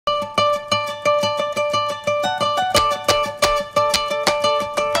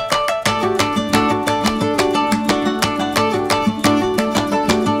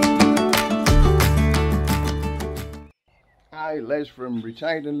Les from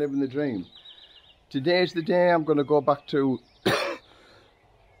Retired and Living the Dream. Today's the day I'm going to go back to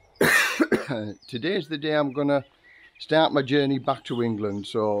today's the day I'm going to start my journey back to England.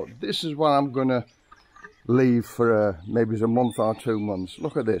 So this is what I'm going to leave for maybe a month or 2 months.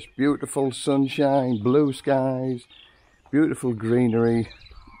 Look at this, beautiful sunshine, blue skies, beautiful greenery.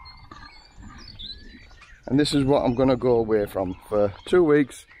 And this is what I'm going to go away from for 2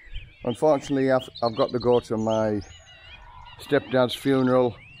 weeks. Unfortunately, I've got to go to my stepdad's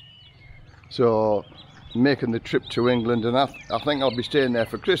funeral, so I'm making the trip to England, and I think I'll be staying there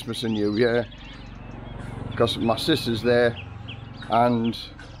for Christmas and New Year because my sister's there, and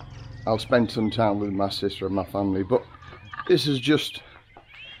I'll spend some time with my sister and my family. But this is just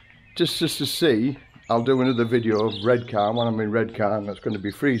to see. I'll do another video of Redcar when I'm in Redcar, and it's going to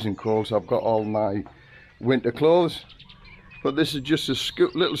be freezing cold, so I've got all my winter clothes. But this is just a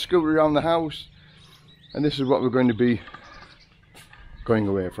little scooter around the house, and this is what we're going to be going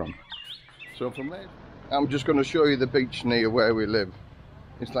away from. So from there, I'm just going to show you the beach near where we live.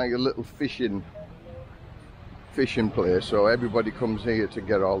 It's like a little fishing place, so everybody comes here to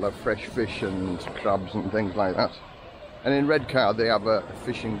get all their fresh fish and crabs and things like that. And in Redcar they have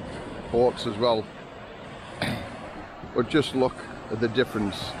fishing boats as well. But just look at the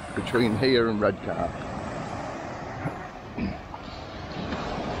difference between here and Redcar.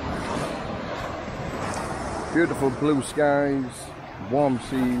 Beautiful blue skies, warm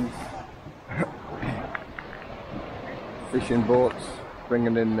seas, fishing boats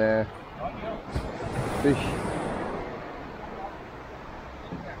bringing in their fish.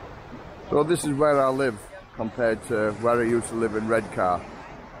 So this is where I live compared to where I used to live in Redcar.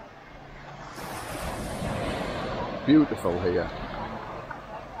 Beautiful here.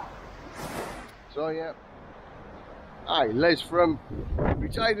 So yeah, hi, Les from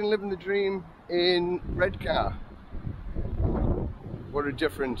Retired and Living the Dream in Redcar. What a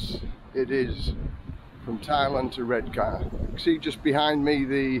difference it is from Thailand to Redcar. See just behind me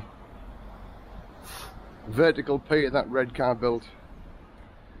the vertical pier that Redcar built.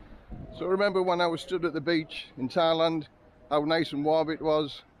 So remember when I was stood at the beach in Thailand, how nice and warm it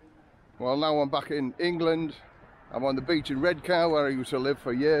was? Well, now I'm back in England. I'm on the beach in Redcar where I used to live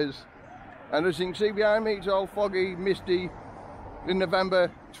for years. And as you can see behind me, it's all foggy, misty. In November,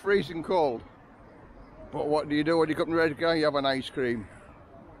 it's freezing cold. But what do you do when you come to Redcar? You have an ice cream.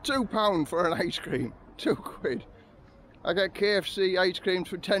 £2 for an ice cream, £2. I get KFC ice creams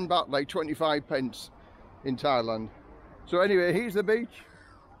for 10 baht, like 25 pence in Thailand. So anyway, here's the beach.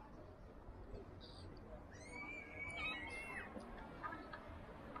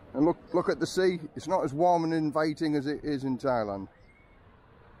 And look at the sea. It's not as warm and inviting as it is in Thailand.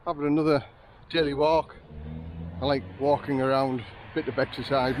 Having another daily walk. I like walking around, bit of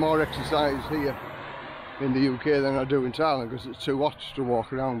exercise, more exercise here in the UK than I do in Thailand because it's too hot to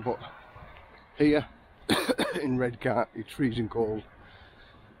walk around. But here in Redcar it's freezing cold,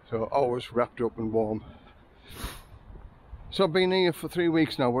 so always wrapped up and warm. So I've been here for 3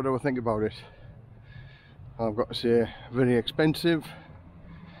 weeks now. What do I think about it? I've got to say, very expensive,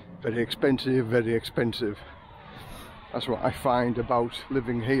 very expensive, very expensive. That's what I find about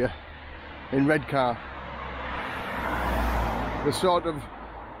living here in Redcar. There's sort of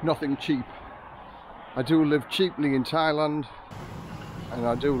nothing cheap. I do live cheaply in Thailand, and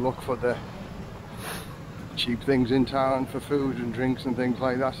I do look for the cheap things in Thailand for food and drinks and things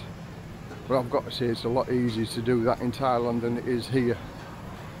like that. But I've got to say it's a lot easier to do that in Thailand than it is here.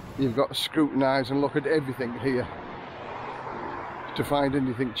 You've got to scrutinise and look at everything here to find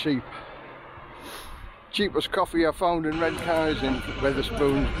anything cheap. Cheapest coffee I found in Redcar is in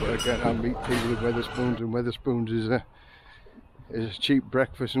Wetherspoons, but again I meet people in Wetherspoons, and Wetherspoons is a cheap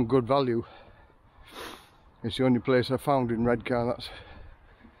breakfast and good value. It's the only place I found in Redcar that's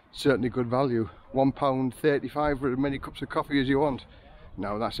certainly good value. £1.35 for as many cups of coffee as you want.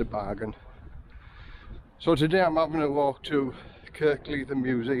 Now that's a bargain. So today I'm having a walk to Kirkleatham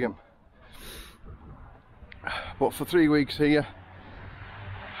Museum. But for 3 weeks here,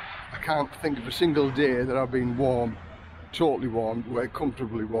 I can't think of a single day that I've been warm, totally warm,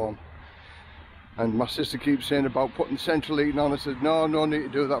 comfortably warm. And my sister keeps saying about putting central heating on. I said, no need to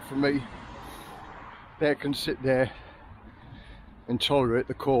do that for me. They can sit there and tolerate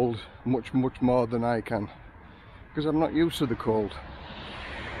the cold much more than I can, because I'm not used to the cold.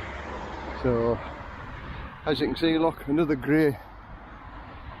 So as you can see, look, another grey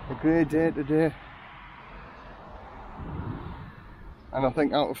day today. And I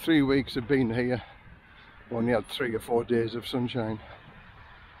think out of 3 weeks of being here, we only had 3 or 4 days of sunshine.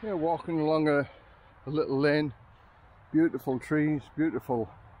 Yeah, walking along a little lane, beautiful trees, beautiful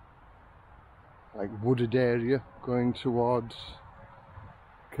like wooded area going towards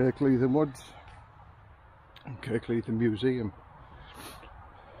Kirkleatham Woods and Kirkleatham Museum.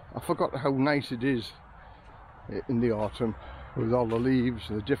 I forgot how nice it is in the autumn with all the leaves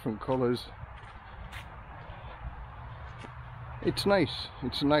and the different colours. It's nice.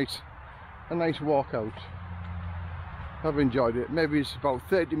 It's a nice walk out. I've enjoyed it. Maybe it's about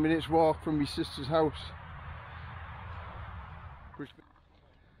 30 minutes walk from my sister's house.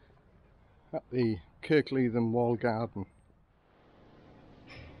 At the Kirkleatham Walled Garden.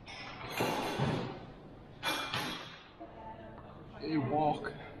 You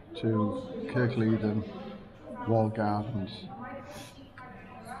walk to Kirkleatham Walled Gardens.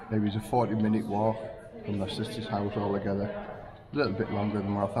 Maybe it's a 40-minute walk from my sister's house altogether. A little bit longer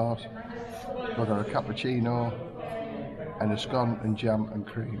than what I thought. I got a cappuccino and a scone and jam and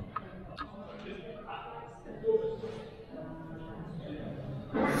cream.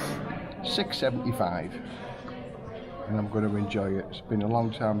 £6.75, and I'm going to enjoy it. It's been a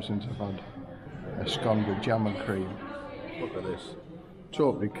long time since I've had a scone with jam and cream. Look at this,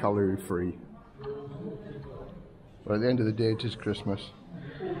 totally calorie free. But at the end of the day, it is Christmas.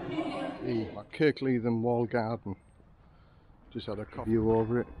 The Kirkleatham Walled Garden. Just had a coffee view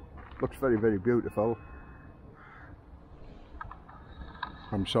over it. Looks very, very beautiful.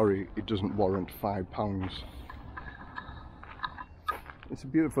 I'm sorry, it doesn't warrant £5. It's a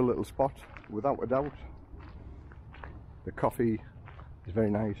beautiful little spot, without a doubt. The coffee is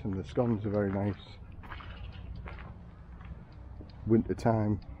very nice and the scones are very nice. Winter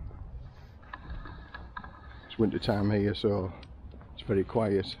time. It's winter time here, so it's very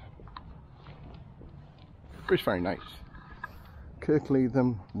quiet. But it's very nice.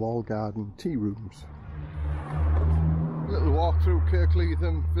 Kirkleatham Walled Garden tea rooms. A little walk through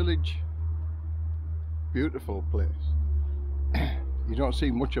Kirkleatham village. Beautiful place. You don't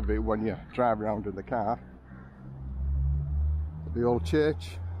see much of it when you drive around in the car. The old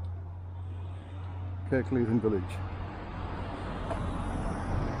church, Kirkleatham village.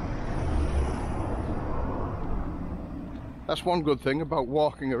 That's one good thing about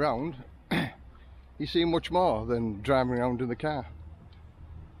walking around. You see much more than driving around in the car.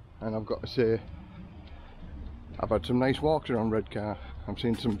 And I've got to say, I've had some nice walks around Redcar. I've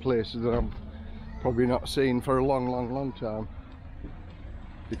seen some places that I've probably not seen for a long time,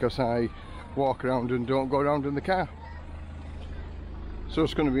 because I walk around and don't go around in the car. So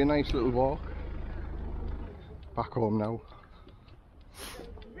it's going to be a nice little walk. Back home now.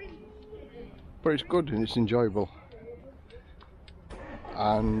 But it's good and it's enjoyable.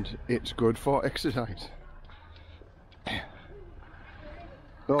 And it's good for exercise.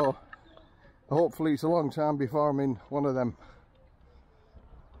 So hopefully it's a long time before I'm in one of them.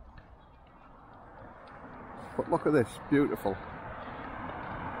 But look at this, beautiful.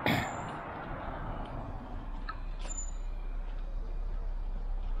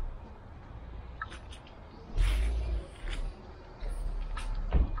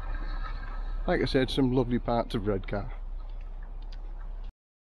 Like I said, some lovely parts of Redcar.